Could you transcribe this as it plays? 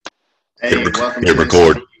Hey, welcome to Hit this.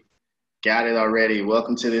 record. Got it already.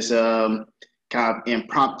 Welcome to this kind of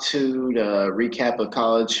impromptu recap of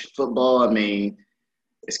college football. I mean,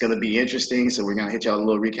 it's going to be interesting, so we're going to hit y'all a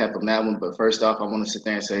little recap on that one. But first off, I want to sit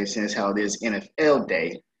there and say, since how it is NFL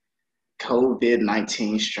Day,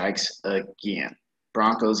 COVID-19 strikes again.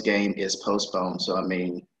 Broncos game is postponed. So, I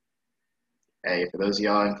mean, hey, for those of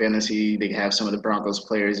y'all in fantasy, they have some of the Broncos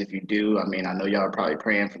players. If you do, I mean, I know y'all are probably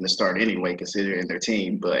praying from the start anyway, considering their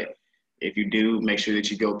team. But if you do, make sure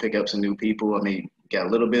that you go pick up some new people. I mean, you got a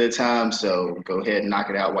little bit of time, so go ahead and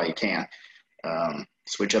knock it out while you can.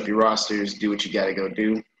 Switch up your rosters, do what you got to go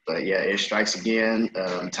do. But yeah, it strikes again.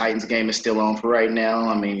 Titans game is still on for right now.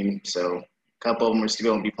 I mean, so a couple of them are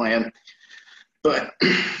still going to be playing. But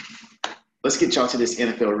let's get y'all to this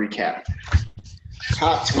NFL recap.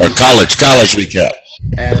 Top Or 20 college recap.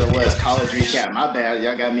 as it was college recap. My bad,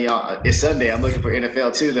 y'all got me all. It's Sunday. I'm looking for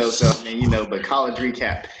NFL too, though. So I mean, but college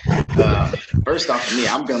recap. First off, for me,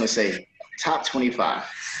 I'm gonna say top 25.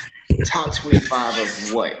 Top 25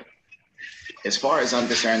 of what? As far as I'm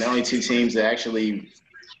concerned, the only two teams that actually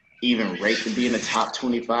even rate to be in the top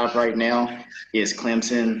 25 right now is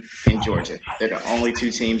Clemson and Georgia. They're the only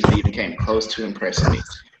two teams that even came close to impressing me.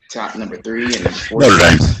 Top number 3 and number 4 Notre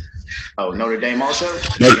Dame. teams. Oh, Notre Dame also?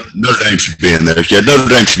 Notre Dame should be in there. Yeah, Notre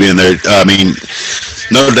Dame should be in there. I mean,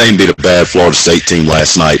 Notre Dame beat a bad Florida State team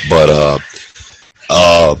last night, but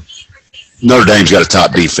Notre Dame's got a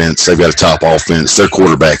top defense. They've got a top offense. Their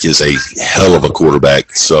quarterback is a hell of a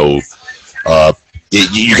quarterback. So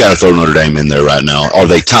you got to throw Notre Dame in there right now. Are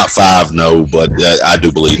they top 5? No, but I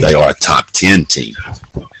do believe they are a top 10 team.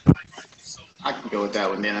 I can go with that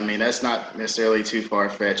one then. I mean, that's not necessarily too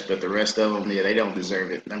far-fetched, but the rest of them, yeah, they don't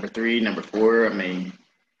deserve it. Number 3, number 4, I mean,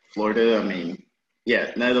 Florida, I mean,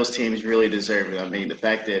 yeah, none of those teams really deserve it. I mean, the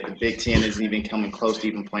fact that the Big Ten isn't even coming close to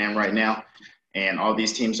even playing right now, and all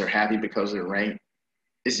these teams are happy because they're ranked,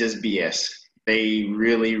 it's just BS. They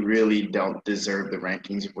really, really don't deserve the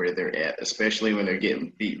rankings where they're at, especially when they're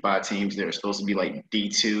getting beat by teams that are supposed to be like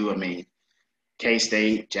D2. I mean,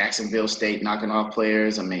 K-State, Jacksonville State knocking off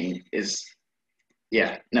players. I mean,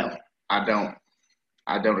 yeah, no, I don't.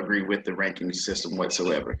 I don't agree with the ranking system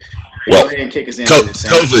whatsoever. But Well, go ahead and kick us into this.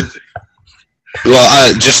 COVID.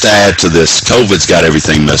 Well, just to add to this, COVID's got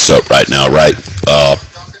everything messed up right now, right?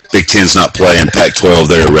 Big Ten's not playing. Pac-12,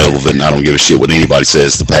 they're irrelevant. I don't give a shit what anybody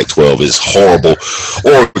says. The Pac-12 is horrible.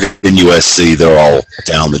 Oregon and USC, they're all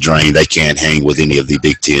down the drain. They can't hang with any of the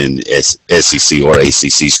Big Ten, SEC, or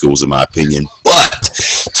ACC schools, in my opinion. But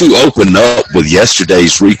to open up with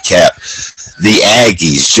yesterday's recap, the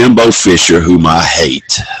Aggies, Jimbo Fisher, whom I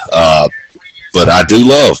hate, but I do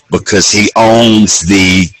love because he owns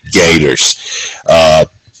the Gators.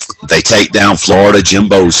 They take down Florida.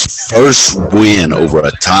 Jimbo's first win over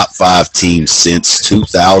a top 5 team since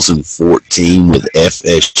 2014 with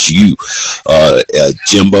FSU.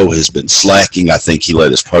 Jimbo has been slacking. I think he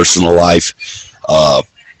let his personal life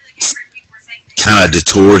kind of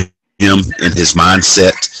detour him in his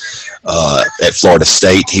mindset. At Florida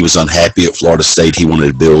State, he was unhappy at Florida State. He wanted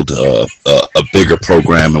to build a bigger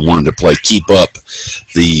program and wanted to keep up.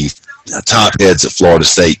 The top heads at Florida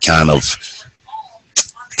State kind of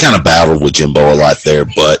battled with Jimbo a lot there,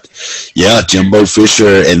 but yeah, Jimbo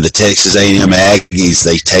Fisher and the Texas A&M Aggies,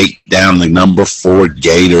 they take down the number 4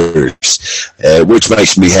 Gators, which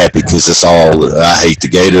makes me happy because it's all, I hate the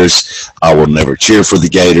Gators. I will never cheer for the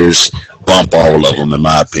Gators. Bump all of them, in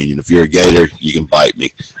my opinion. If you're a Gator, you can bite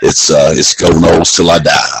me. It's go Noles till I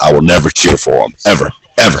die. I will never cheer for them, ever.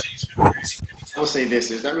 I will say this: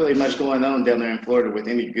 there's not really much going on down there in Florida with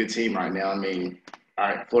any good team right now. I mean, all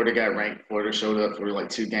right, Florida got ranked. Florida showed up for like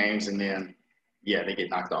 2 games, and then, yeah, they get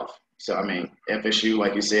knocked off. So, I mean, FSU,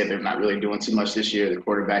 like you said, they're not really doing too much this year. The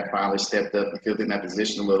quarterback finally stepped up and filled in that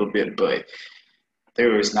position a little bit, but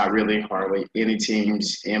there is not really hardly any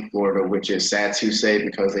teams in Florida, which is sad to say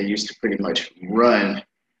because they used to pretty much run,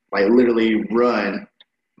 like literally run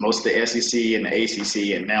most of the SEC and the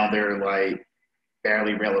ACC, and now they're like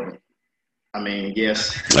barely relevant. I mean,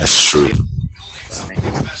 yes, That's true. I mean,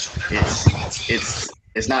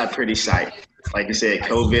 it's not a pretty sight. Like you said,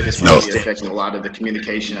 COVID is probably affecting a lot of the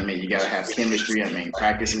communication. I mean, you got to have chemistry. I mean,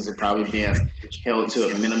 practices are probably being held to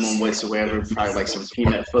a minimum whatsoever, probably like some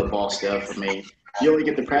peanut football stuff. I mean, you only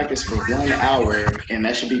get to practice for 1 hour, and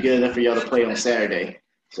that should be good enough for y'all to play on Saturday.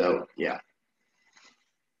 So, yeah.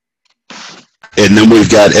 And then we've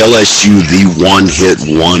got LSU, the one-hit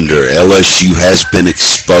wonder. LSU has been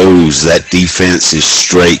exposed. That defense is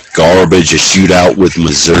straight garbage. A shootout with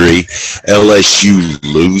Missouri. LSU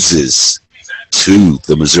loses to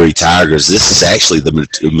the Missouri Tigers. This is actually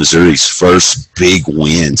Missouri's first big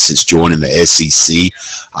win since joining the SEC.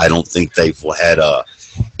 I don't think they've had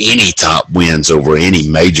any top wins over any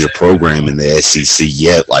major program in the SEC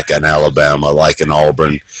yet, like an Alabama, like an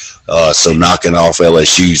Auburn. So knocking off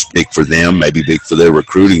LSU's big for them, maybe big for their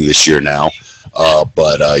recruiting this year now.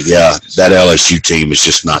 But yeah, that LSU team is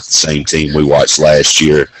just not the same team we watched last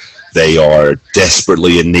year. They are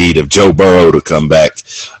desperately in need of Joe Burrow to come back.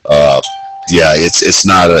 Yeah, it's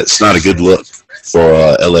not a good look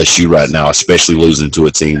for LSU right now, especially losing to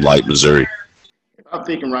a team like Missouri. If I'm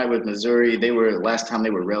thinking right with Missouri, they were last time they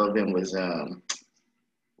were relevant was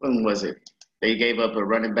when was it? They gave up a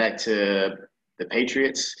running back to the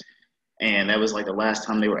Patriots, and that was like the last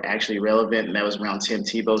time they were actually relevant, and that was around Tim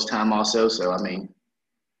Tebow's time also. So I mean,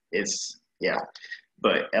 it's yeah.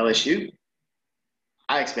 But LSU,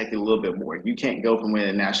 I expected a little bit more. You can't go from winning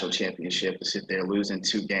a national championship to sit there losing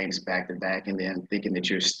two games back to back and then thinking that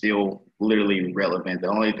you're still literally relevant. The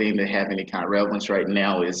only thing that have any kind of relevance right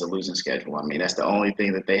now is a losing schedule. I mean, that's the only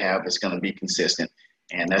thing that they have that's going to be consistent,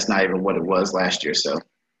 and that's not even what it was last year. So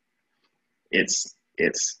it's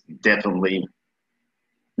definitely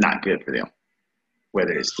not good for them,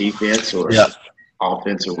 whether it's defense or Yeah.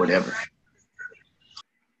 offense or whatever.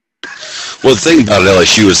 Well, the thing about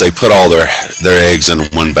LSU is they put all their eggs in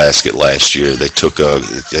one basket last year. They took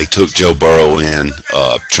Joe Burrow in,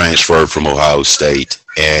 transferred from Ohio State,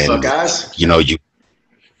 and Buckeyes, you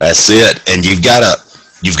that's it. And you've got to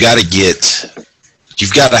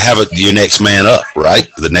have your next man up, right?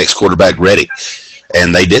 The next quarterback ready,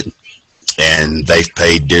 and they didn't, and they've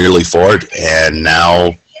paid dearly for it. And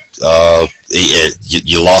now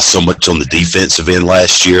you lost so much on the defensive end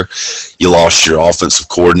last year. You lost your offensive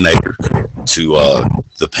coordinator to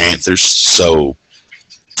the Panthers. So,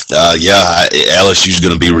 yeah, LSU's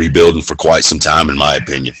going to be rebuilding for quite some time, in my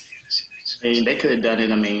opinion. I mean, they could have done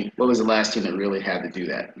it. I mean, what was the last team that really had to do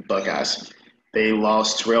that? Buckeyes. They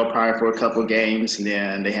lost Terrell Pryor for a couple of games, and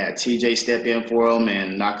then they had TJ step in for them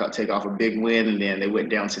and take off a big win, and then they went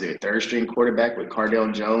down to their third string quarterback with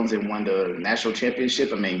Cardell Jones and won the national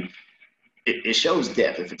championship. I mean, it shows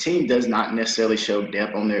depth. If a team does not necessarily show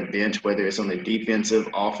depth on their bench, whether it's on the defensive,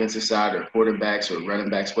 offensive side, or quarterbacks or running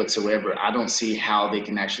backs whatsoever, I don't see how they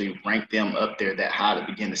can actually rank them up there that high to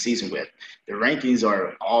begin the season with. The rankings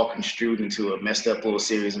are all construed into a messed up little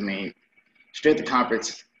series. I mean, strength of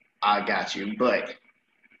conference, I got you. But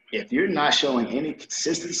if you're not showing any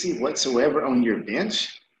consistency whatsoever on your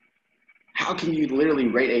bench, how can you literally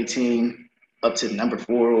rate a team up to number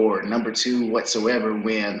 4 or number 2 whatsoever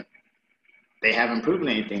when they haven't proven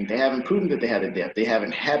anything? They haven't proven that they have the depth. They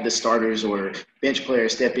haven't had the starters or bench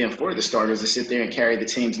players step in for the starters to sit there and carry the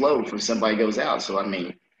team's load when somebody goes out. So I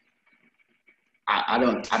mean, I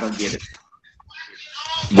don't get it.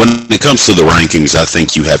 When it comes to the rankings, I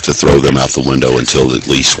think you have to throw them out the window until at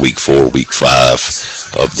least week 4, week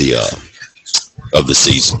 5 of the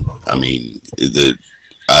season. I mean, the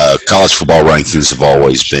college football rankings have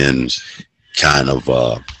always been kind of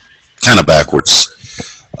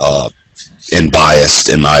backwards and biased,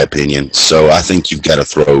 in my opinion. So I think you've got to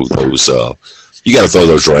throw those. You got to throw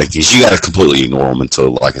those rankings. You got to completely ignore them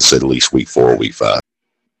until, like I said, at least week 4 or week 5.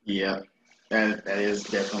 Yeah, that is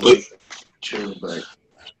definitely true, but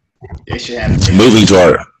they should have. Moving to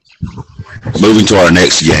our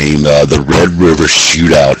next game, the Red River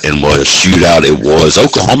Shootout, and what a shootout it was.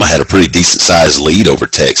 Oklahoma had a pretty decent sized lead over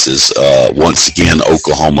Texas. Once again,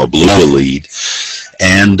 Oklahoma blew a lead,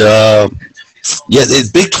 and yeah, the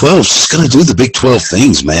Big 12 is just going to do the Big 12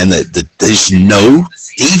 things, man. There's no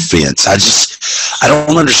defense. I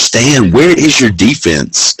don't understand. Where is your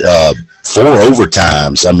defense? 4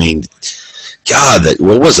 overtimes. I mean, God,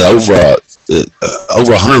 what was it,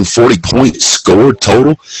 over 140 points scored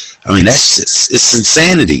total? I mean, it's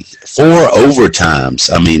insanity. 4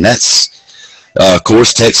 overtimes. I mean, of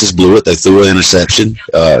course, Texas blew it. They threw an interception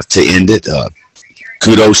to end it.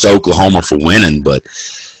 Kudos to Oklahoma for winning, but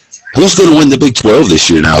who's going to win the Big 12 this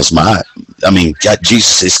year now God,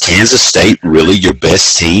 Jesus, is Kansas State really your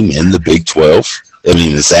best team in the Big 12? I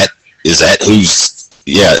mean, is that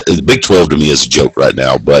the Big 12 to me is a joke right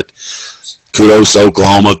now, but kudos to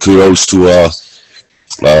Oklahoma. Kudos to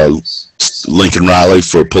Lincoln Riley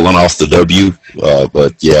for pulling off the W.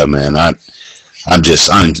 But yeah, man, I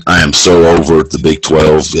am so over the Big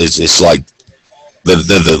 12. It's like the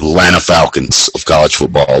Atlanta Falcons of college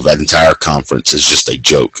football. That entire conference is just a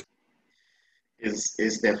joke. It's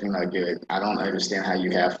definitely not good. I don't understand how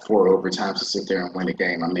you have 4 overtimes to sit there and win a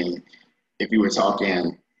game. I mean, if you were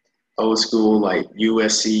talking old school like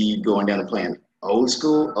USC going down and playing old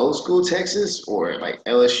school Texas, or like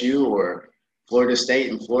LSU or Florida State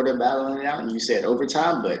and Florida battling it out, and you said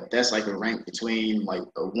overtime, but that's like a rank between like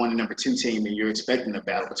a 1 and number 2 team, and you're expecting a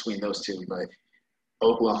battle between those two. But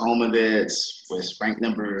Oklahoma that's was ranked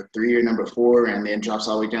number 3 or number 4, and then drops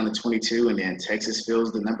all the way down to 22, and then Texas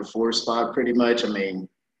fills the number 4 spot pretty much. I mean,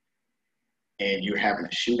 and you're having a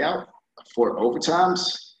shootout for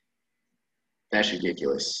overtimes. That's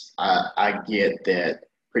ridiculous. I get that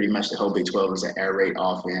pretty much the whole Big 12 is an air raid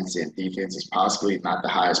offense, and defense is possibly not the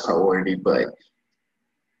highest priority, but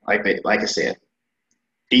like I said,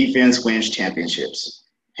 defense wins championships,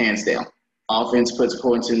 hands down. Offense puts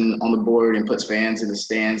points on the board and puts fans in the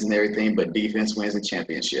stands and everything, but defense wins the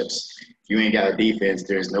championships. If you ain't got a defense,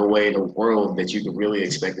 there's no way in the world that you can really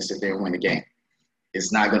expect to sit there and win the game.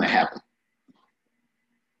 It's not going to happen.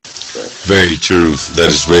 Very true. That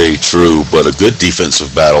is very true. But a good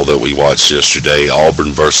defensive battle that we watched yesterday,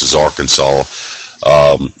 Auburn versus Arkansas.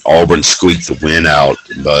 Auburn squeaked the win out,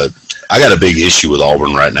 but I got a big issue with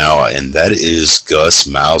Auburn right now, and that is Gus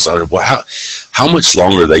Malzahn. How much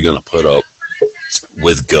longer are they going to put up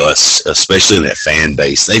with Gus, especially in that fan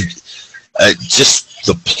base? They've just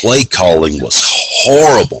the play calling was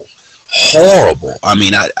horrible. I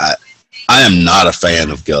mean, I am not a fan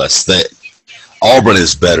of Gus. Auburn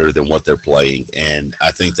is better than what they're playing, and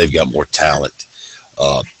I think they've got more talent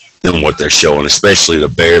than what they're showing, especially to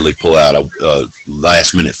barely pull out a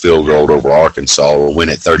last-minute field goal over Arkansas or win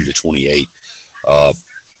at 30-28.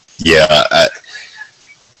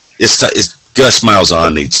 It's Gus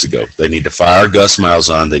Malzahn needs to go. They need to fire Gus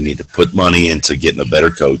Malzahn. They need to put money into getting a better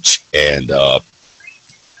coach. And, I'm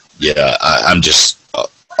just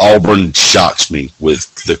Auburn shocks me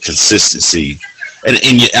with the consistency. And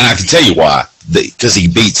I can tell you why. Because he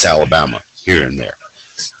beats Alabama here and there.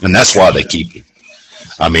 And that's why they keep him.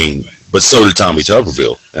 I mean, but so did Tommy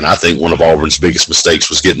Tuberville. And I think one of Auburn's biggest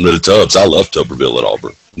mistakes was getting rid of Tubbs. I love Tuberville at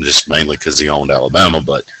Auburn, just mainly because he owned Alabama,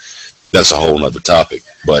 but that's a whole other topic.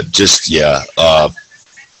 But just, Gus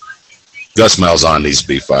Malzahn needs to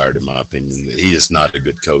be fired, in my opinion. He is not a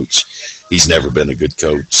good coach. He's never been a good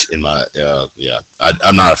coach. I'm not a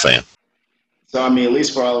fan. So, I mean, at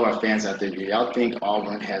least for all of our fans out there, do y'all think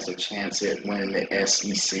Auburn has a chance at winning the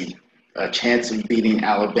SEC? A chance of beating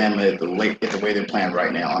Alabama at the way they're playing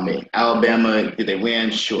right now? I mean, Alabama, did they win?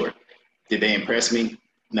 Sure. Did they impress me?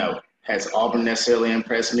 No. Has Auburn necessarily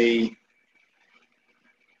impressed me?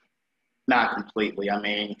 Not completely. I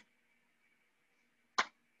mean,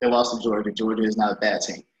 they lost to Georgia. Georgia is not a bad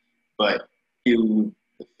team. But do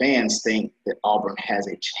the fans think that Auburn has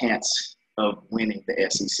a chance of winning the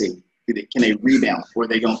SEC? Can they rebound? Or are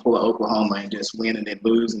they going to pull an Oklahoma and just win and then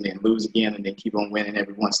lose again and then keep on winning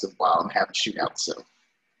every once in a while and have a shootout? So,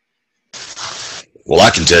 well, I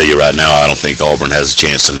can tell you right now, I don't think Auburn has a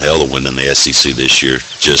chance in hell of winning the SEC this year.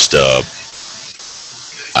 Just,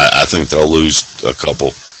 I think they'll lose a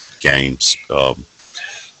couple games. I'm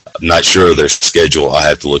not sure of their schedule. I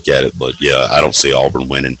have to look at it, but yeah, I don't see Auburn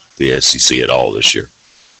winning the SEC at all this year.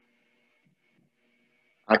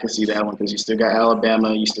 I can see that one because you still got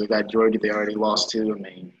Alabama, you still got Georgia. They already lost to. I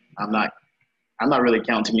mean, I'm not really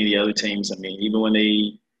counting too many other teams. I mean, even when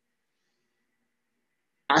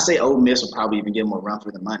I say Ole Miss will probably even give them a run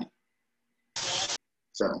for the money.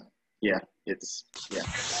 So yeah. And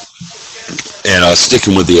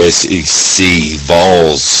sticking with the SEC,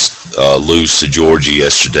 Vols lose to Georgia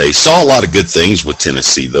yesterday. Saw a lot of good things with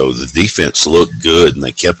Tennessee, though. The defense looked good, and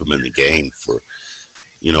they kept them in the game for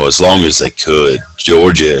as long as they could.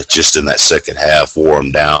 Georgia, just in that second half, wore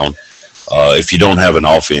them down. If you don't have an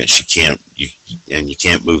offense, you can't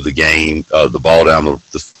move the ball down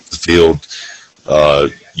the field.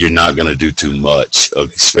 You're not going to do too much,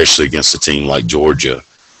 especially against a team like Georgia.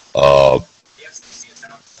 Was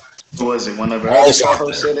it one of our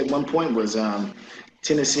hosts said at one point was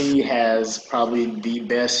Tennessee has probably the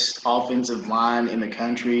best offensive line in the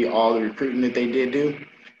country, all the recruiting that they did do.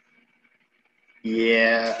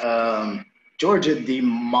 Yeah, Georgia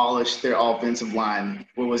demolished their offensive line.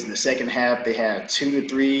 What was the second half? They had 2 to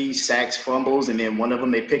 3 sacks, fumbles, and then one of them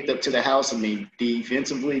they picked up to the house. I mean,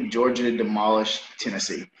 defensively, Georgia demolished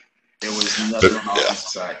Tennessee. There was nothing on the offensive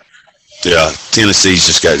side. Yeah, Tennessee's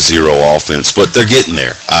just got zero offense, but they're getting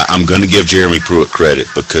there. I'm going to give Jeremy Pruitt credit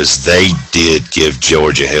because they did give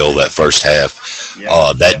Georgia hell that first half.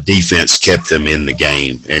 Yep. That defense kept them in the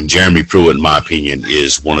game, and Jeremy Pruitt, in my opinion,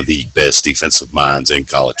 is one of the best defensive minds in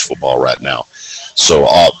college football right now. So,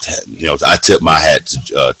 I tip my hat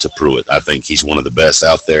to Pruitt. I think he's one of the best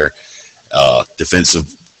out there.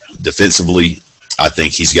 Defensively, I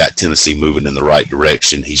think he's got Tennessee moving in the right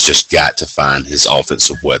direction. He's just got to find his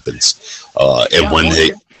offensive weapons.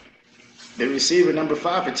 They the receiver number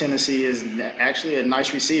 5 for Tennessee is actually a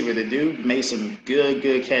nice receiver. The dude made some good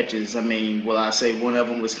catches. I mean, well, I say one of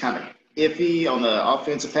them was kind of iffy on the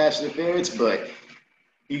offensive pass interference, but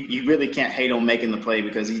you really can't hate on making the play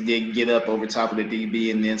because he did get up over top of the DB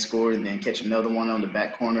and then score and then catch another one on the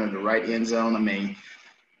back corner of the right end zone. I mean,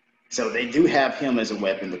 so they do have him as a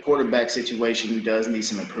weapon. The quarterback situation does need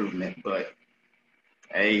some improvement, but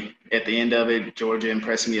hey, at the end of it, Georgia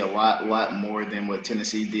impressed me a lot more than what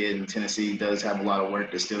Tennessee did, and Tennessee does have a lot of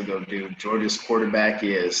work to still go do. Georgia's quarterback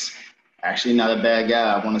is actually not a bad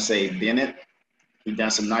guy. I want to say Bennett. He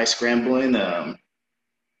done some nice scrambling.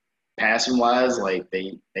 Passing wise, like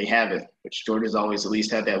they have it, which Georgia's always at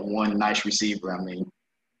least had that one nice receiver. I mean,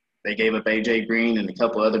 they gave up AJ Green and a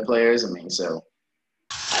couple other players. I mean, so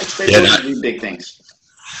I expect Georgia to do big things.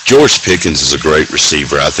 George Pickens is a great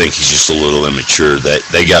receiver. I think he's just a little immature. That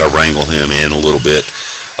they got to wrangle him in a little bit.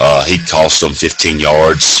 He cost them 15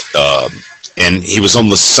 yards, and he was on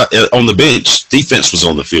the bench. Defense was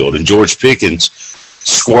on the field, and George Pickens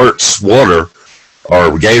squirts water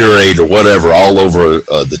or Gatorade or whatever all over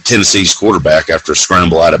the Tennessee's quarterback after a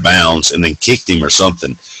scramble out of bounds, and then kicked him or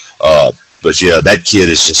something. But yeah, that kid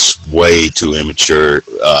is just way too immature.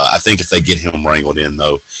 I think if they get him wrangled in,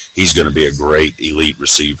 though, he's going to be a great elite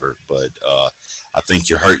receiver. But I think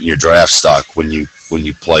you're hurting your draft stock when you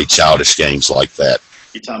play childish games like that.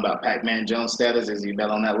 You're talking about Pac-Man Jones status? Is he about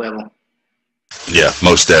on that level? Yeah,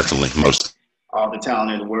 most definitely. All the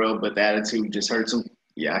talent in the world, but the attitude just hurts him.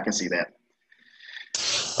 Yeah, I can see that.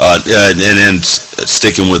 And then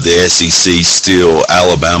sticking with the SEC still,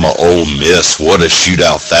 Alabama, Ole Miss, what a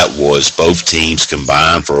shootout that was. Both teams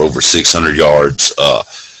combined for over 600 yards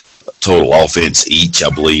total offense each. I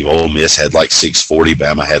believe Ole Miss had like 640,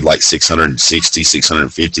 Bama had like 660,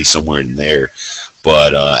 650, somewhere in there.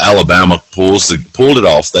 But Alabama pulled it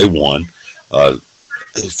off. They won.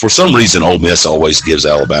 For some reason, Ole Miss always gives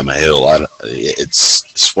Alabama hell.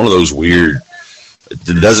 It's one of those weird.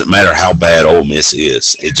 It doesn't matter how bad Ole Miss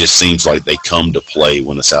is. It just seems like they come to play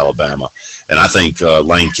when it's Alabama. And I think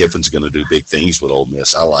Lane Kiffin's going to do big things with Ole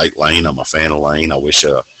Miss. I like Lane. I'm a fan of Lane. I wish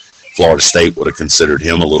Florida State would have considered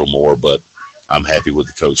him a little more, but I'm happy with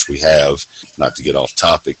the coach we have. Not to get off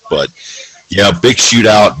topic, but yeah, big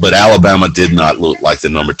shootout. But Alabama did not look like the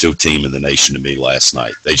number 2 team in the nation to me last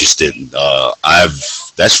night. They just didn't.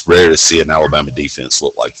 That's rare to see an Alabama defense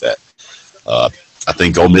look like that. I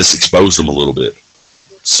think Ole Miss exposed them a little bit.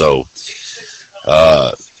 So,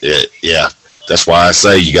 yeah, that's why I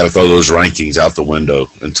say you got to throw those rankings out the window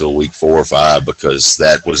until week 4 or 5, because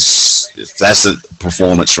if that's a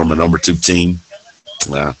performance from a number 2 team,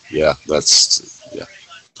 yeah.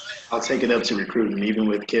 I'll take it up to recruiting, even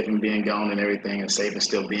with Kiffin being gone and everything and Saban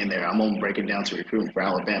still being there. I'm going to break it down to recruiting for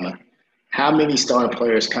Alabama. How many star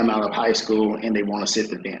players come out of high school and they want to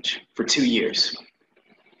sit the bench for 2 years?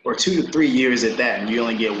 Or 2 to 3 years at that, and you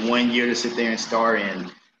only get 1 year to sit there and start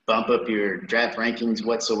and bump up your draft rankings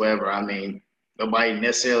whatsoever. I mean, nobody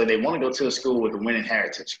necessarily, they want to go to a school with a winning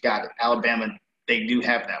heritage. Got it. Alabama, they do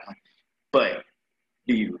have that one. But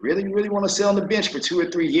do you really want to sit on the bench for 2 or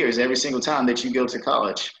 3 years every single time that you go to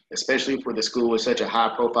college, especially for the school with such a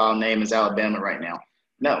high-profile name as Alabama right now?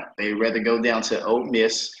 No, they'd rather go down to Ole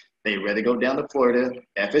Miss. They'd rather go down to Florida,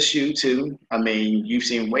 FSU too. I mean, you've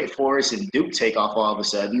seen Wake Forest and Duke take off all of a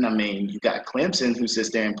sudden. I mean, you got Clemson who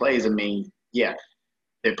sits there and plays. I mean, yeah,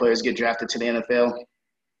 their players get drafted to the NFL.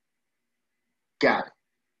 Got it.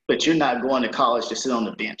 But you're not going to college to sit on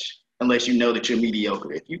the bench unless you know that you're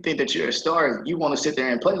mediocre. If you think that you're a star, you want to sit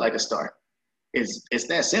there and play like a star. It's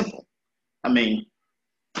that simple. I mean,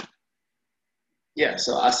 yeah,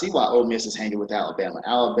 so I see why Ole Miss is hanging with Alabama.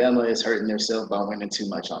 Alabama is hurting themselves by winning too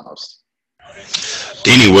much almost.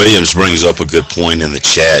 Deanie Williams brings up a good point in the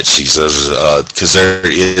chat. She says, because there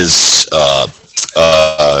is,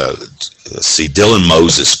 let's see, Dylan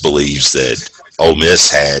Moses believes that Ole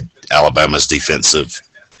Miss had Alabama's defensive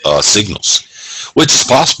signals, which is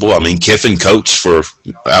possible. I mean, Kiffin coached for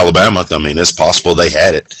Alabama. I mean, it's possible they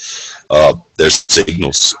had it. There's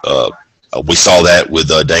signals. We saw that with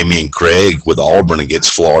Damian Craig with Auburn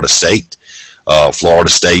against Florida State. Florida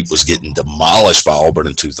State was getting demolished by Auburn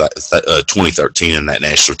in 2013 in that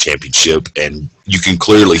national championship, and you can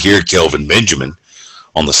clearly hear Kelvin Benjamin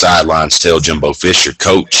on the sidelines tell Jimbo Fisher,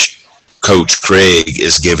 Coach Craig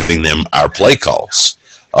is giving them our play calls.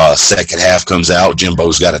 Second half comes out,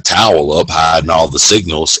 Jimbo's got a towel up hiding all the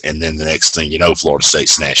signals, and then the next thing you know, Florida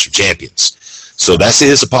State's national champions. So that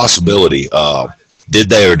is a possibility. Did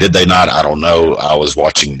they or did they not? I don't know. I was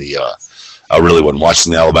watching I really wasn't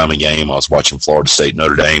watching the Alabama game. I was watching Florida State,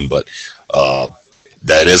 Notre Dame, but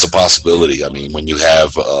that is a possibility. I mean, when you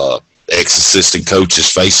have ex-assistant coaches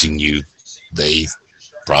facing you, they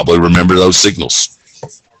probably remember those signals.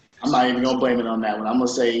 I'm not even gonna blame it on that one. I'm gonna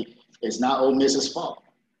say it's not Ole Miss's fault.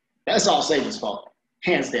 That's all Saban's fault,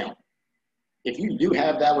 hands down. If you do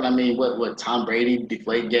have that one, I mean, what Tom Brady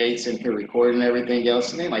deflate gates and here recording everything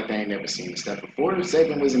else, and they like they ain't never seen this stuff before.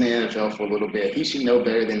 Saban was in the NFL for a little bit. He should know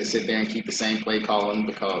better than to sit there and keep the same play calling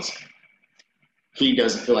because he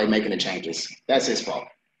doesn't feel like making the changes. That's his fault.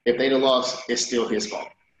 If they'd have lost, it's still his fault.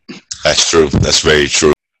 That's true. That's very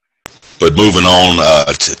true. But moving on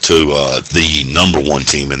to the number one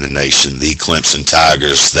team in the nation, the Clemson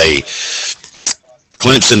Tigers.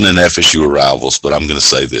 Clemson and FSU are rivals, but I'm going to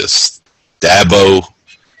say this: Dabo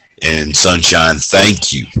and Sunshine,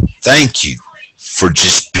 thank you for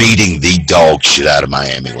just beating the dog shit out of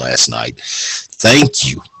Miami last night. Thank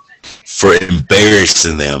you for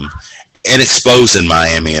embarrassing them and exposing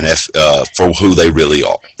Miami and for who they really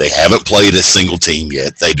are. They haven't played a single team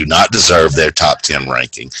yet. They do not deserve their top 10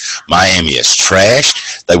 ranking. Miami is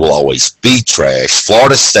trash. They will always be trash.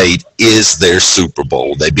 Florida State is their Super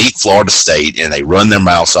Bowl. They beat Florida State, and they run their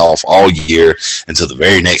mouths off all year until the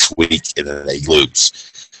very next week, and then they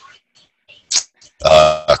lose.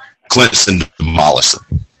 Clemson demolished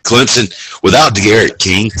them. Clemson, without De'Aaron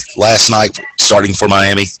King last night starting for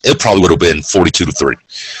Miami, it probably would have been 42-3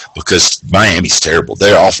 because Miami's terrible.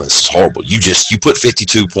 Their offense is horrible. You put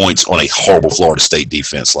 52 points on a horrible Florida State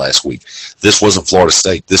defense last week. This wasn't Florida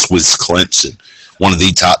State. This was Clemson, one of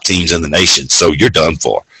the top teams in the nation. So you're done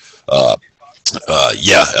for. So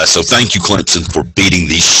thank you, Clemson, for beating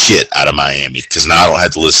the shit out of Miami because now I don't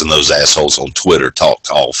have to listen to those assholes on Twitter talk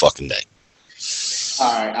all fucking day.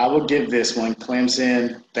 All right, I will give this one.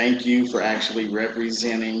 Clemson, thank you for actually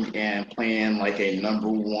representing and playing like a number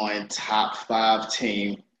one top 5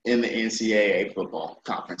 team in the NCAA football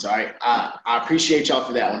conference. All right, I appreciate y'all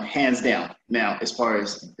for that one, hands down. Now, as far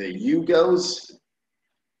as the U goes,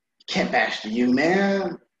 you can't bash the U,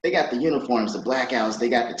 man. They got the uniforms, the blackouts, they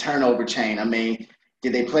got the turnover chain. I mean,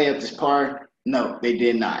 did they play up to par? No, they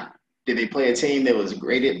did not. Did they play a team that was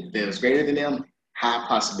greater than them? High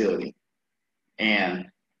possibility. And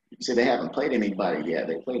you said they haven't played anybody yet.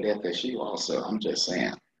 They played FSU also. I'm just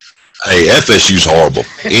saying. Hey, FSU's horrible.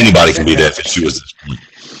 Anybody can beat FSU.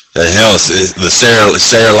 The hell, the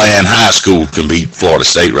Saraland High School can beat Florida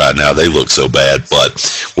State right now. They look so bad,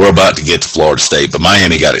 but we're about to get to Florida State. But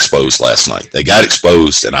Miami got exposed last night. They got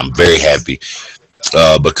exposed, and I'm very happy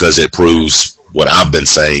because it proves what I've been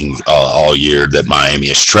saying all year, that Miami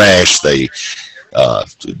is trash.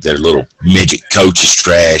 Their little midget coach is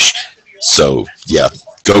trash. So, yeah,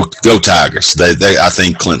 go Tigers. I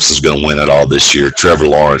think Clemson's going to win it all this year. Trevor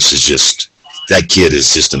Lawrence that kid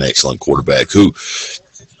is just an excellent quarterback.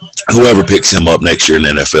 Whoever picks him up next year in the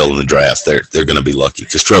NFL in the draft, they're going to be lucky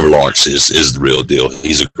because Trevor Lawrence is the real deal.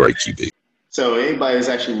 He's a great QB. So anybody that's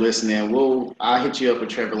actually listening, I'll hit you up with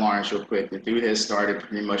Trevor Lawrence real quick. The dude has started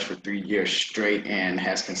pretty much for 3 years straight and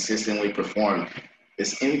has consistently performed.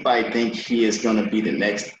 Does anybody think he is going to be the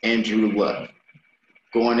next Andrew Luck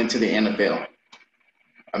going into the NFL?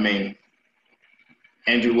 I mean,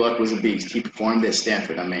 Andrew Luck was a beast. He performed at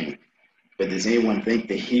Stanford, but does anyone think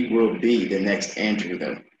that he will be the next Andrew,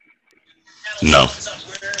 though? No.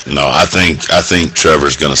 I think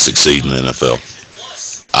Trevor's going to succeed in the NFL.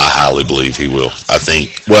 I highly believe he will.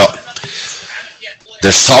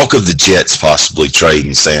 There's talk of the Jets possibly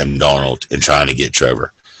trading Sam Darnold and trying to get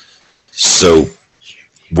Trevor. So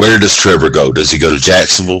where does Trevor go? Does he go to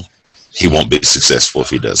Jacksonville? He won't be successful if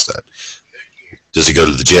he does that. Does he go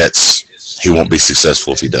to the Jets? He won't be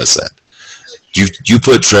successful if he does that. You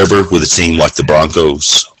put Trevor with a team like the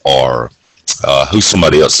Broncos or who's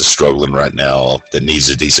somebody else that's struggling right now that needs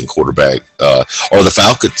a decent quarterback, or the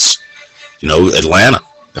Falcons, Atlanta.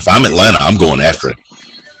 If I'm Atlanta, I'm going after it.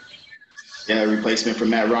 Yeah, replacement for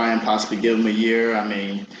Matt Ryan, possibly give him a year.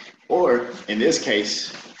 Or in this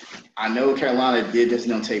case, I know Carolina did just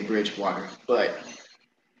don't take Bridgewater, but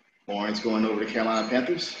Lawrence going over to Carolina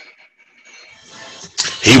Panthers?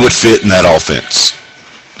 He would fit in that offense.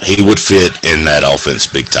 He would fit in that offense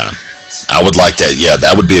big time. I would like that. Yeah,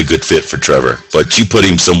 that would be a good fit for Trevor. But you put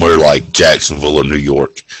him somewhere like Jacksonville or New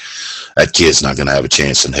York, that kid's not going to have a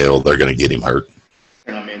chance in hell. They're going to get him hurt.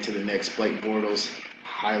 And I'm into the next Blake Bortles,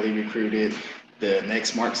 highly recruited. The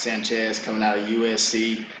next Mark Sanchez coming out of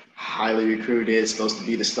USC, highly recruited, supposed to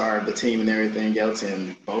be the star of the team and everything else.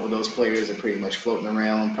 And both of those players are pretty much floating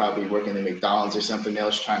around, probably working at McDonald's or something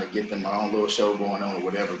else, trying to get them their own little show going on or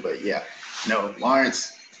whatever. But yeah, no,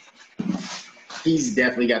 Lawrence, he's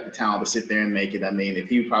definitely got the talent to sit there and make it. If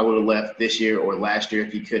he probably would have left this year or last year,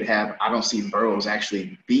 if he could have, I don't see Burrows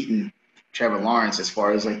actually beating Trevor Lawrence as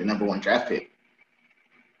far as like the number one draft pick.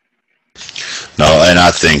 No, and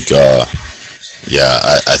I think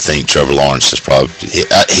Yeah, I think Trevor Lawrence is probably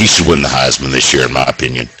he should win the Heisman this year, in my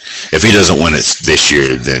opinion. If he doesn't win it this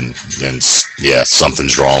year, then yeah,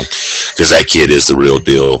 something's wrong because that kid is the real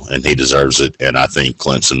deal and he deserves it. And I think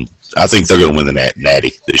Clemson, I think they're going to win the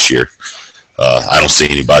Natty this year. I don't see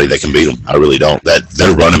anybody that can beat them. I really don't. That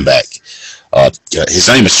they're running back. His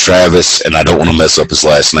name is Travis, and I don't want to mess up his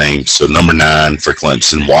last name. So number 9 for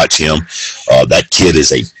Clemson. Watch him. That kid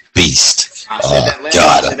is a beast. I said that last.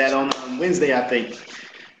 I said that on Wednesday. I think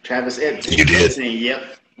Travis Ed. You did.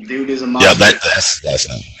 Yep, dude is a monster. Yeah, that's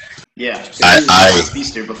him. Yeah, I was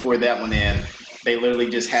Easter before that one, and they literally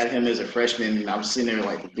just had him as a freshman. And I was sitting there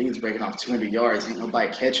like, the dude's breaking off 200 yards. Ain't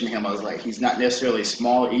nobody catching him. I was like, he's not necessarily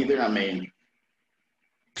small either. I mean,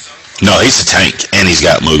 no, he's a tank, and he's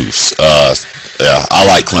got moves. Yeah, I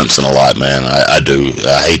like Clemson a lot, man. I do.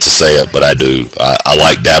 I hate to say it, but I do. I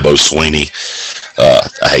like Dabo Swinney.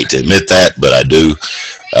 I hate to admit that, but I do.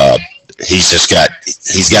 He's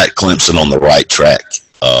got Clemson on the right track.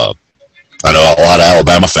 I know a lot of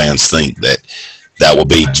Alabama fans think that will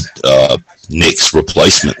be Nick's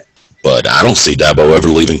replacement, but I don't see Dabo ever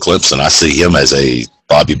leaving Clemson. I see him as a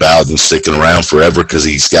Bobby Bowden sticking around forever because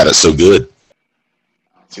he's got it so good.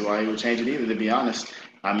 I don't see why he would change it either, to be honest.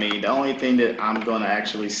 I mean, the only thing that I'm going to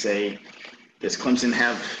actually say, does Clemson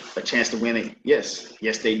have a chance to win it? Yes,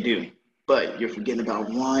 they do. But you're forgetting about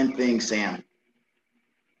one thing, Sam.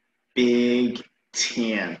 Big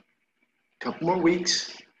Ten. Couple more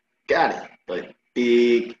weeks. Got it. But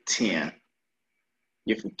Big Ten.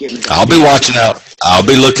 You're forgetting about I'll be watching out. I'll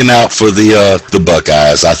be looking out for the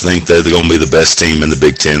Buckeyes. I think they're going to be the best team in the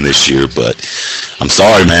Big Ten this year. But I'm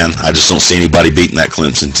sorry, man. I just don't see anybody beating that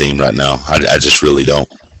Clemson team right now. I just really don't.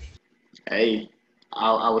 Hey,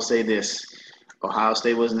 I will say this. Ohio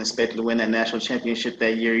State wasn't expected to win that national championship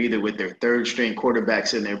that year either with their third-string quarterback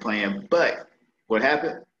sitting there playing. But what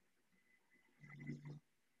happened?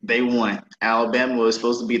 They won. Alabama was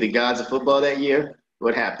supposed to be the gods of football that year.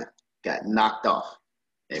 What happened? Got knocked off.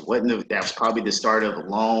 It wasn't. That was probably the start of a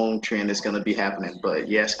long trend that's going to be happening. But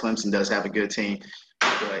yes, Clemson does have a good team.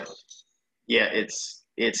 But yeah, it's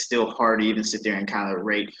still hard to even sit there and kind of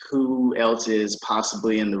rate who else is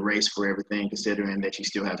possibly in the race for everything, considering that you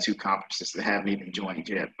still have 2 conferences that haven't even joined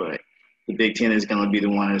yet. But the Big Ten is going to be the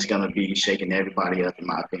one that's going to be shaking everybody up, in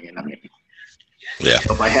my opinion. I mean, yeah,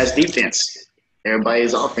 nobody has defense. Everybody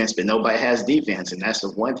is offense, but nobody has defense. And that's the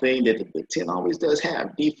one thing that the Big Ten always does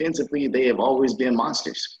have. Defensively, they have always been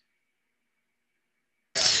monsters.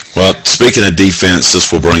 Well, speaking of defense,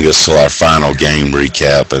 this will bring us to our final game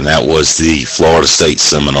recap, and that was the Florida State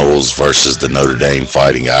Seminoles versus the Notre Dame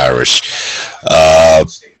Fighting Irish.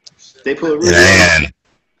 They put really and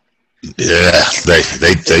yeah,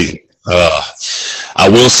 they. I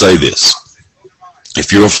will say this: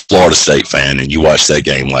 if you're a Florida State fan and you watched that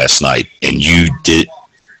game last night, and you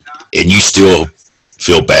still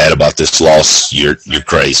feel bad about this loss, you're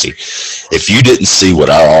crazy. If you didn't see what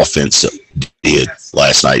our offense did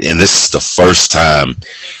last night, and this is the first time,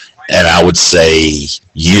 and I would say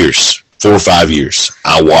years, 4 or 5 years,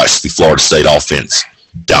 I watched the Florida State offense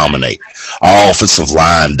dominate. Our offensive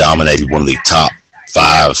line dominated one of the top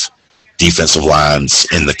 5 defensive lines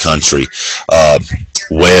in the country.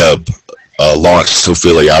 Webb, Lawrence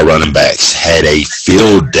Tofili, our running backs, had a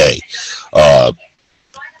field day.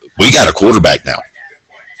 We got a quarterback now.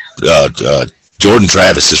 Jordan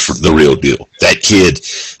Travis is the real deal. That kid,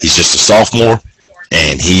 he's just a sophomore,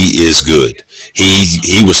 and he is good.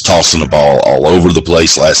 He was tossing the ball all over the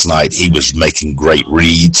place last night. He was making great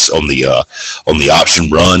reads on the option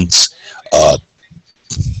runs.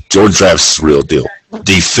 Jordan Travis is the real deal.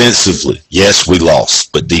 Defensively, yes, we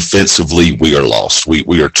lost, but defensively, we are lost.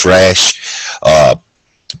 We are trash.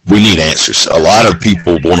 We need answers. A lot of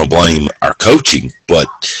people want to blame our coaching, but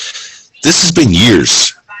this has been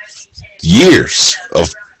years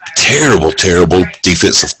of terrible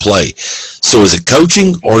defensive play. So is it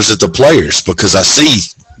coaching or is it the players? Because I see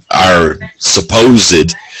our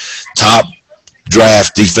supposed top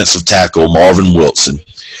draft defensive tackle, Marvin Wilson,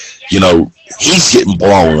 he's getting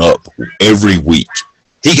blown up every week.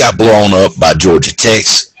 He got blown up by Georgia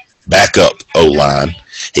Tech's backup O-line.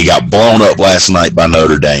 He got blown up last night by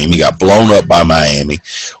Notre Dame. He got blown up by Miami.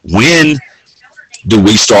 When do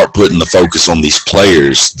we start putting the focus on these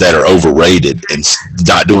players that are overrated and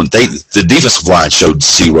not doing things? The defensive line showed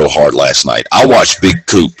 0 heart last night. I watched Big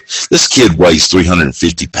Coop. This kid weighs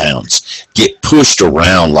 350 pounds, get pushed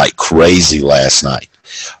around like crazy last night,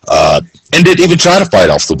 and didn't even try to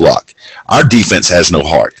fight off the block. Our defense has no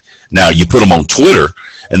heart. Now, you put them on Twitter,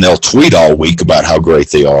 and they'll tweet all week about how great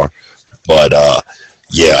they are. But,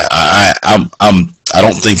 yeah, I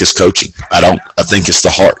don't think it's coaching. I think it's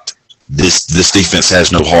the heart. This defense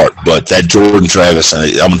has no heart. But that Jordan Travis, and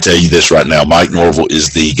I'm going to tell you this right now, Mike Norvell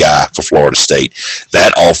is the guy for Florida State.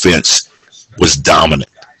 That offense was dominant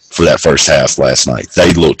for that first half last night.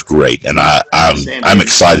 They looked great, and I'm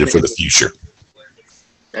excited for the future.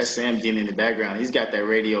 That's Sam getting in the background. He's got that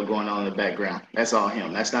radio going on in the background. That's all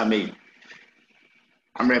him. That's not me.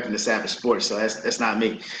 I'm repping the Savage Sports, so that's not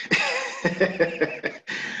me.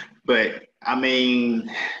 But I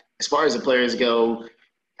mean, as far as the players go,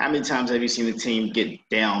 how many times have you seen the team get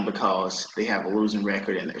down because they have a losing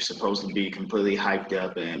record and they're supposed to be completely hyped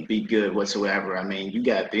up and be good whatsoever? I mean, you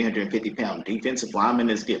got 350-pound defensive linemen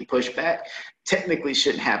that's getting pushed back. Technically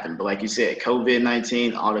shouldn't happen, but like you said,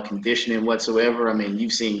 COVID-19, all the conditioning whatsoever. I mean,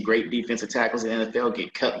 you've seen great defensive tackles in the NFL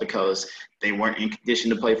get cut because they weren't in condition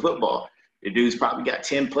to play football. The dude's probably got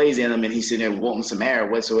 10 plays in him and he's sitting there wanting some air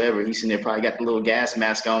whatsoever. He's sitting there probably got the little gas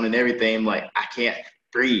mask on and everything. Like, I can't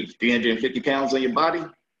breathe. 350 pounds on your body.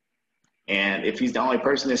 And if he's the only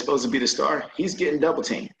person that's supposed to be the star, he's getting double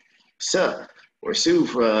teamed. So, or Sue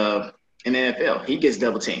for in the NFL, he gets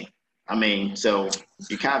double teamed. I mean, so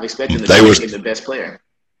you're kind of expecting the the best player.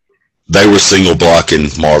 They were single blocking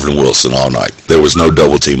Marvin Wilson all night. There was no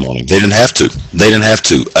double team on him. They didn't have to.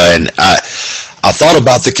 And I thought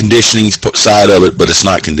about the conditioning side of it, but it's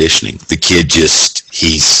not conditioning. The kid he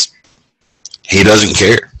doesn't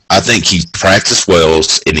care. I think he practiced well,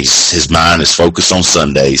 and his mind is focused on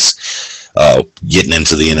Sundays, getting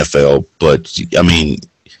into the NFL. But, I mean,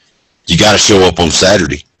 you got to show up on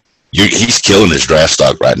Saturday. He's killing his draft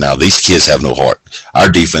stock right now. These kids have no heart. Our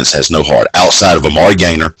defense has no heart. Outside of Amari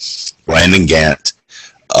Gaynor, Brandon Gant,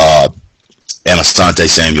 and Asante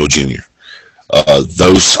Samuel Jr.,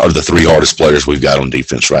 those are the three hardest players we've got on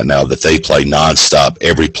defense right now that they play nonstop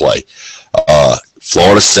every play.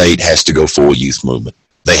 Florida State has to go full youth movement.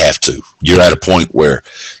 They have to. You're at a point where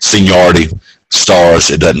seniority,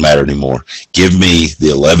 stars, it doesn't matter anymore. Give me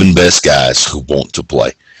the 11 best guys who want to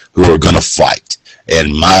play, who are going to fight.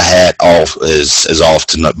 And my hat is off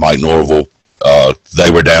to Mike Norvell.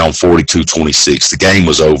 They were down 42-26. The game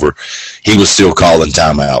was over. He was still calling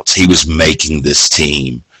timeouts. He was making this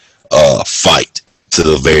team fight to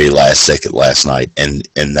the very last second last night, and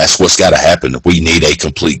that's what's got to happen. We need a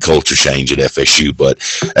complete culture change at FSU. But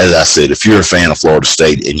as I said, if you're a fan of Florida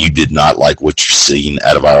State and you did not like what you've seen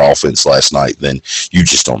out of our offense last night, then you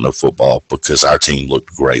just don't know football, because our team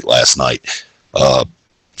looked great last night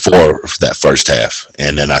for that first half,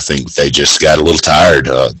 and then I think they just got a little tired.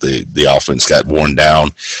 The offense got worn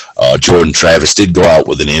down. Jordan Travis did go out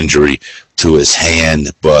with an injury to his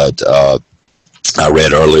hand, but I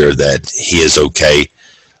read earlier that he is okay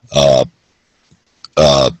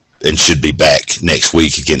and should be back next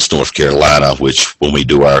week against North Carolina, which when we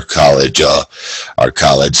do our college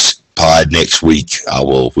pod next week,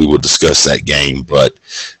 we will discuss that game. But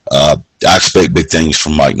I expect big things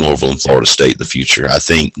from Mike Norvell and Florida State in the future. I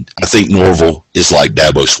think Norvell is like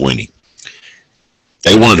Dabo Swinney.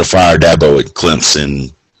 They wanted to fire Dabo at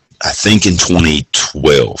Clemson, I think in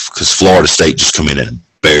 2012, because Florida State just come in and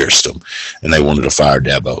embarrassed them, and they wanted to fire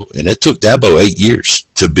Dabo. And it took Dabo 8 years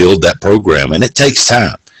to build that program, and it takes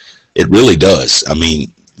time. It really does. I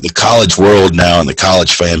mean, the college world now and the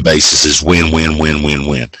college fan basis is win, win, win, win,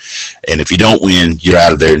 win. And if you don't win, you're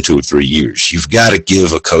out of there in 2 or 3 years. You've got to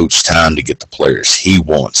give a coach time to get the players he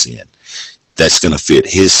wants in. That's going to fit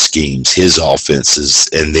his schemes, his offenses,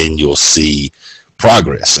 and then you'll see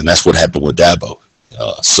progress. And that's what happened with Dabo.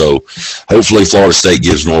 So hopefully Florida State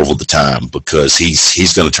gives Norvell the time, because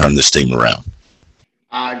he's going to turn this team around.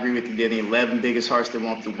 I agree with you, Denny. 11 biggest hearts that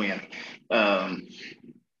want to win.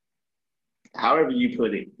 However you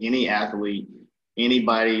put it, any athlete,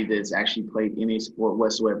 anybody that's actually played any sport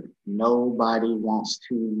whatsoever, nobody wants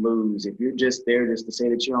to lose. If you're just there just to say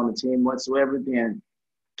that you're on the team whatsoever, then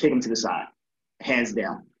kick them to the side, hands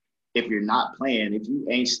down. If you're not playing, if you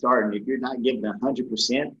ain't starting, if you're not giving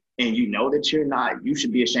 100%, and you know that you're not, you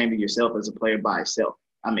should be ashamed of yourself as a player by yourself.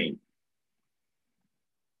 I mean,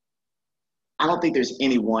 I don't think there's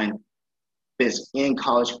anyone that's in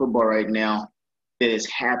college football right now that is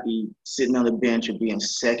happy sitting on the bench or being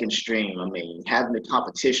second string. I mean, having the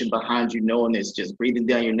competition behind you, knowing it's just breathing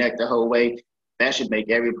down your neck the whole way, that should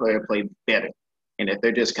make every player play better. And if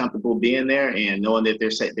they're just comfortable being there and knowing that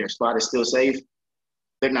their spot is still safe,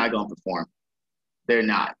 they're not going to perform. They're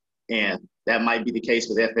not. And that might be the case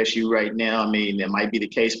with FSU right now. I mean, that might be the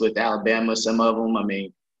case with Alabama, some of them. I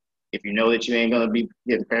mean, if you know that you ain't going to be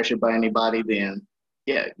getting pressured by anybody, then,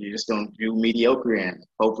 yeah, you're just going to do mediocre, and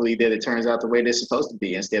hopefully that it turns out the way they're supposed to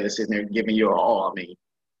be instead of sitting there giving your all. I mean,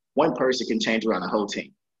 one person can change around the whole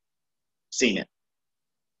team. Seen it.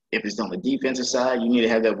 If it's on the defensive side, you need to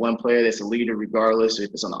have that one player that's a leader regardless.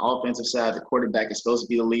 If it's on the offensive side, the quarterback is supposed to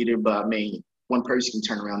be the leader, but I mean, one person can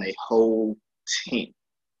turn around a whole team.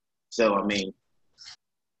 So, I mean,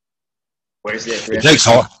 where's that, It Chris? takes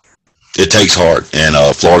heart. It takes heart, and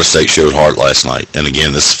Florida State showed heart last night. And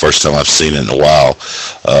again, this is the first time I've seen it in a while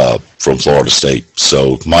from Florida State.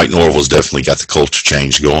 So Mike Norville's definitely got the culture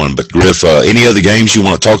change going. But Griff, any other games you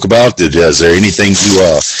want to talk about? Is there anything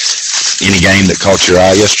any game that caught your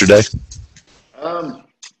eye yesterday? Um,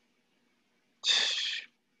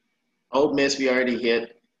 Ole Miss, we already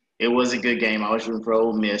hit. It was a good game. I was rooting for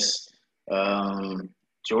Ole Miss. Um,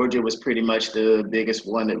 Georgia was pretty much the biggest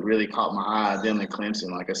one that really caught my eye. Them and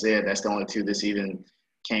Clemson, like I said, that's the only two that's even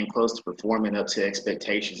came close to performing up to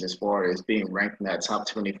expectations as far as being ranked in that top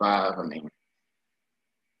 25. I mean,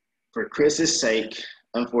 for Chris's sake,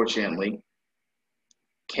 unfortunately,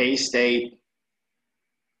 K State,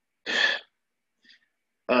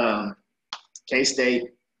 um, K State,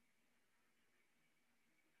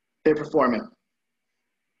 they're performing.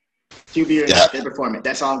 QB or Yeah, not, they're performing.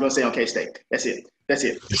 That's all I'm gonna say on K State. That's it. That's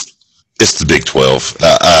it. it's the Big 12.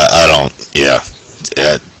 I don't, yeah.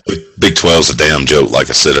 Yeah, Big 12's a damn joke, like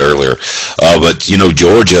I said earlier. But,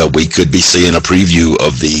 Georgia, we could be seeing a preview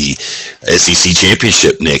of the SEC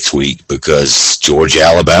championship next week because Georgia,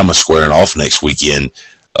 Alabama squaring off next weekend.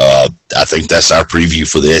 I think that's our preview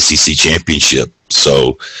for the SEC championship.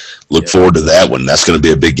 So look Yep. forward to that one. That's going to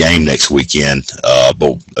be a big game next weekend.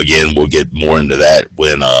 But again, we'll get more into that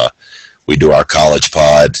when we do our college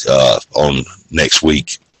pod on next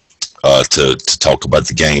week to talk about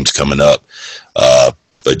the games coming up. Uh,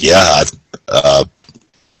 but yeah,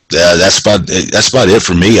 that's about it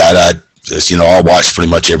for me. I watched pretty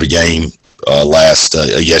much every game. Last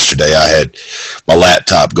yesterday, I had my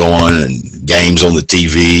laptop going and games on the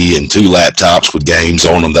TV, and two laptops with games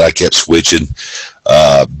on them that I kept switching.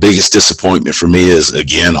 Biggest disappointment for me is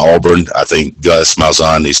again Auburn. I think Gus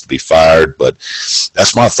Malzahn needs to be fired, but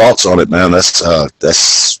that's my thoughts on it, man.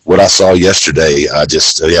 That's what I saw yesterday.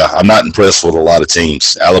 I'm not impressed with a lot of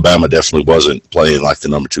teams. Alabama definitely wasn't playing like the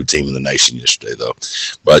number 2 team in the nation yesterday, though.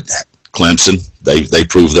 But Clemson, they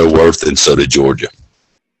proved their worth, and so did Georgia.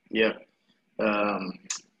 Yep. Um,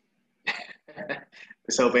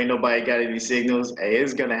 let's hope ain't nobody got any signals. Hey,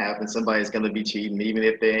 it's gonna happen. Somebody's gonna be cheating, even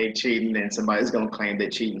if they ain't cheating, and somebody's gonna claim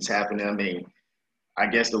that cheating's happening. I mean, I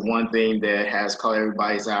guess the one thing that has caught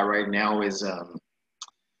everybody's eye right now is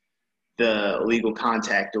the illegal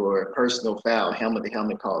contact or personal foul, helmet to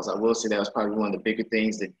helmet calls. I will say that was probably one of the bigger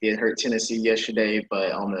things that did hurt Tennessee yesterday.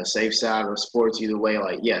 But on the safe side of sports, either way,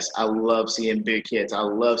 like, yes, I love seeing big hits. I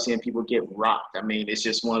love seeing people get rocked. I mean, it's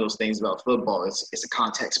just one of those things about football. It's a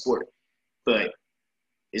contact sport. But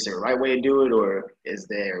is there a right way to do it, or is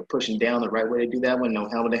there pushing down the right way to do that one? No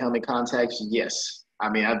helmet to helmet contacts? Yes. I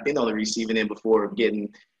mean, I've been on the receiving end before of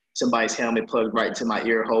getting somebody's helmet plugged right into my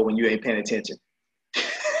ear hole when you ain't paying attention.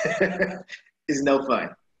 It's no fun.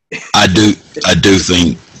 I do I do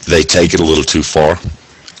think they take it a little too far.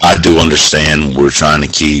 I do understand we're trying to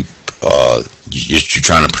keep you're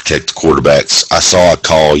trying to protect the quarterbacks. I saw a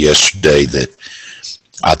call yesterday that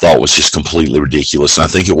I thought was just completely ridiculous, and I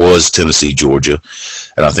think it was Tennessee Georgia,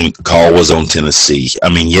 and I think the call was on Tennessee. I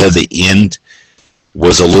mean, yeah, the end of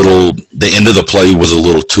the play was a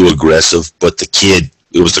little too aggressive, but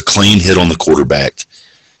it was a clean hit on the quarterback.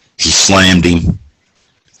 He slammed him,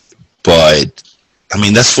 but I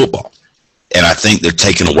mean that's football, and I think they're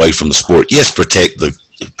taken away from the sport. Yes, protect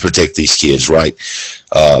these kids, right?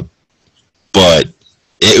 Uh, but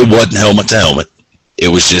it wasn't helmet to helmet. It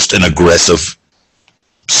was just an aggressive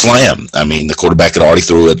slam. I mean, the quarterback had already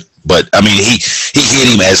threw it, but I mean, he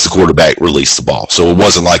hit him as the quarterback released the ball, so it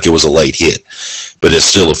wasn't like it was a late hit. But it's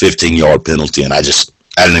still a 15-yard penalty, and I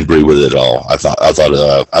didn't agree with it at all.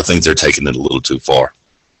 I think they're taking it a little too far.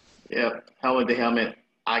 Yep. Helmet to helmet,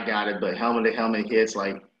 I got it. But helmet to helmet hits,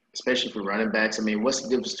 like, especially for running backs, I mean, what's the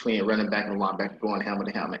difference between a running back and a linebacker going helmet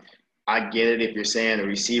to helmet? I get it if you're saying a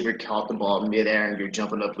receiver caught the ball midair and you're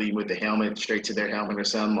jumping up leading with the helmet straight to their helmet or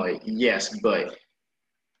something, like, yes, but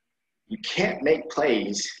you can't make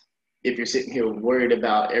plays if you're sitting here worried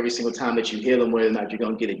about every single time that you hit them whether or not you're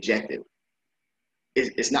going to get ejected.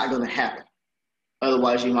 It's not going to happen.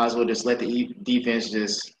 Otherwise, you might as well just let the defense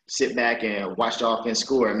just sit back and watch the offense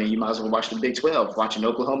score. I mean, you might as well watch the Big 12, watching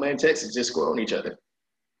Oklahoma and Texas just score on each other.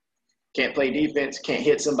 Can't play defense, can't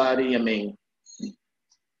hit somebody. I mean,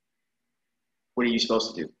 what are you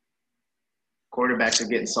supposed to do? Quarterbacks are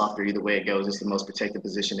getting softer either way it goes. It's the most protected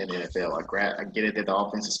position in the NFL. I get it that the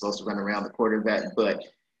offense is supposed to run around the quarterback, but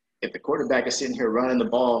if the quarterback is sitting here running the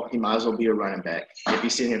ball, he might as well be a running back. If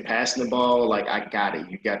he's sitting here passing the ball, like, I got it.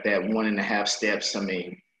 You got that 1.5 steps. I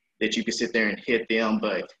mean, that you can sit there and hit them,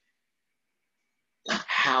 but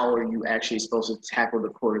how are you actually supposed to tackle the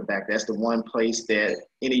quarterback? That's the one place that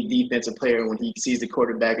any defensive player, when he sees the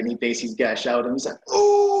quarterback and he thinks he's got shot him, he's like,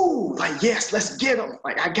 "Ooh, like yes, let's get him!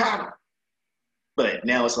 Like I got him." But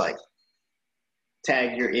now it's like,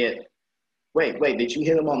 tag, you're it. Wait, did you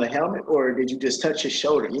hit him on the helmet or did you just touch his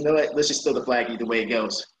shoulder? You know what? Let's just throw the flag either way it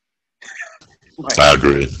goes. Like, I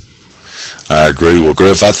agree. I agree. Well,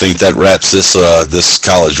 Griff, I think that wraps this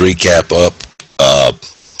college recap up. Uh,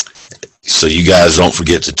 so you guys don't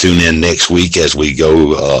forget to tune in next week as we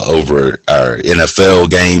go over our NFL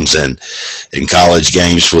games and college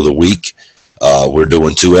games for the week. We're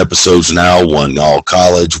doing 2 episodes now, one all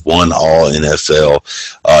college, one all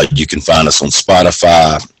NFL. You can find us on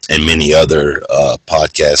Spotify and many other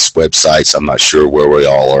podcast websites. I'm not sure where we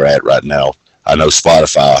all are at right now. I know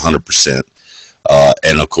Spotify 100%.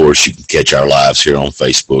 And of course, you can catch our lives here on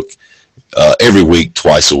Facebook every week,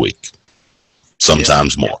 twice a week,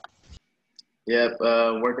 sometimes more. Yep,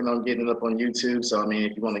 working on getting it up on YouTube. So, I mean,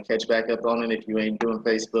 if you want to catch back up on it, if you ain't doing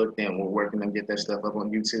Facebook, then we're working on get that stuff up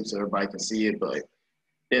on YouTube so everybody can see it. But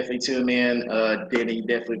definitely tune in. Denny,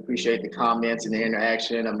 definitely appreciate the comments and the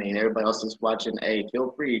interaction. I mean, everybody else is watching. Hey,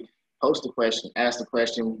 feel free, post a question, ask the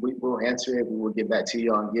question. We will answer it. We will get back to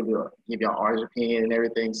y'all and give y'all our opinion and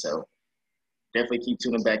everything. So definitely keep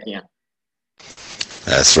tuning back in.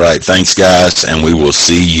 That's right. Thanks, guys, and we will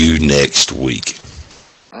see you next week.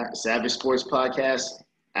 All right, Savage Sports Podcast,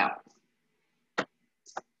 out.